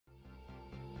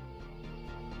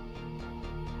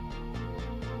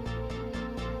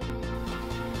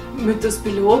Mythos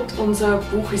Pilot, unser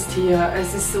Buch ist hier.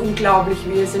 Es ist unglaublich,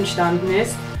 wie es entstanden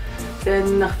ist.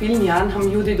 Denn nach vielen Jahren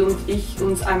haben Judith und ich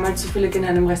uns einmal zufällig in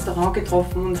einem Restaurant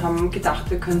getroffen und haben gedacht,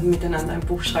 wir könnten miteinander ein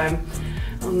Buch schreiben.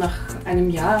 Und nach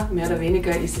einem Jahr, mehr oder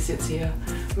weniger, ist es jetzt hier.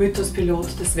 Mythos Pilot,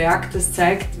 das Werk, das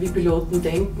zeigt, wie Piloten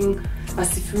denken,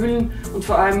 was sie fühlen und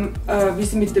vor allem, wie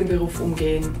sie mit dem Beruf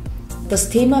umgehen. Das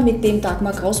Thema, mit dem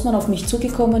Dagmar Grossmann auf mich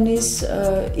zugekommen ist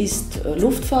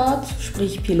Luftfahrt,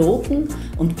 sprich Piloten.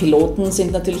 Und Piloten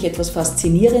sind natürlich etwas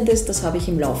Faszinierendes, das habe ich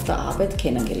im Laufe der Arbeit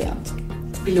kennengelernt.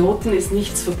 Piloten ist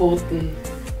nichts verboten.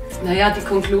 Naja, die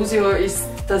Conclusio ist,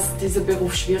 dass dieser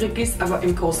Beruf schwierig ist, aber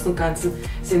im Großen und Ganzen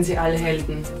sind sie alle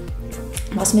Helden.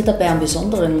 Was mir dabei am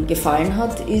Besonderen gefallen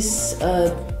hat, ist,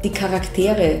 die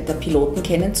Charaktere der Piloten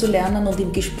kennenzulernen und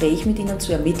im Gespräch mit ihnen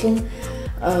zu ermitteln,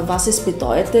 was es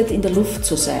bedeutet, in der Luft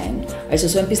zu sein. Also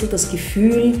so ein bisschen das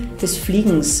Gefühl des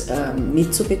Fliegens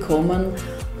mitzubekommen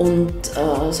und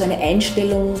so eine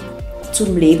Einstellung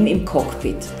zum Leben im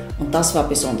Cockpit. Und das war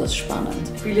besonders spannend.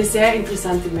 Viele sehr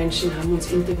interessante Menschen haben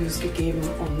uns Interviews gegeben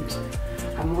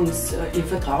und haben uns ihr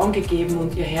Vertrauen gegeben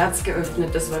und ihr Herz geöffnet.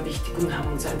 Das war wichtig und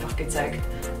haben uns einfach gezeigt,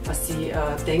 was sie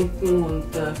denken. Und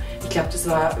ich glaube, das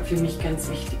war für mich ganz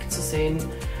wichtig zu sehen,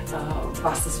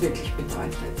 was das wirklich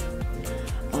bedeutet.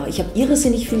 Ich habe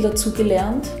irrsinnig viel dazu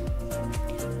gelernt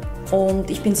und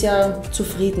ich bin sehr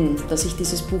zufrieden, dass ich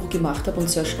dieses Buch gemacht habe und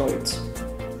sehr stolz.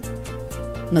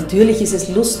 Natürlich ist es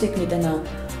lustig, mit einer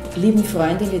lieben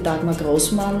Freundin wie Dagmar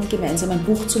Grossmann gemeinsam ein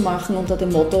Buch zu machen unter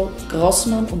dem Motto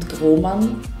Grossmann und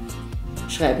Grohmann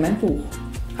schreiben ein Buch.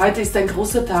 Heute ist ein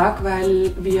großer Tag,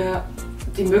 weil wir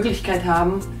die Möglichkeit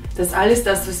haben, dass alles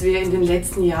das, was wir in den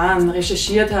letzten Jahren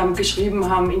recherchiert haben, geschrieben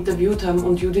haben, interviewt haben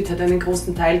und Judith hat einen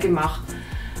großen Teil gemacht,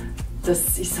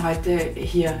 das ist heute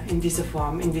hier in dieser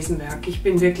Form, in diesem Werk. Ich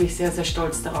bin wirklich sehr, sehr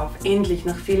stolz darauf, endlich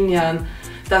nach vielen Jahren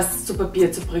das zu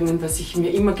Papier zu bringen, was ich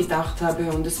mir immer gedacht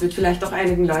habe. Und es wird vielleicht auch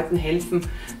einigen Leuten helfen,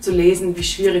 zu lesen, wie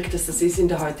schwierig das ist, in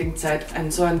der heutigen Zeit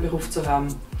so einen Beruf zu haben.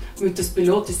 Mythos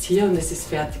Pilot ist hier und es ist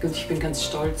fertig und ich bin ganz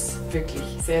stolz, wirklich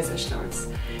sehr, sehr stolz.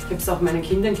 Ich habe es auch meinen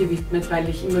Kindern gewidmet, weil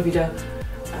ich immer wieder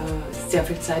sehr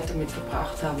viel Zeit damit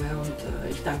verbracht habe und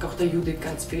ich danke auch der Judith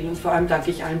ganz viel und vor allem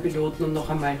danke ich allen Piloten und noch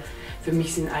einmal, für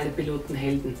mich sind alle Piloten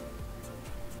Helden.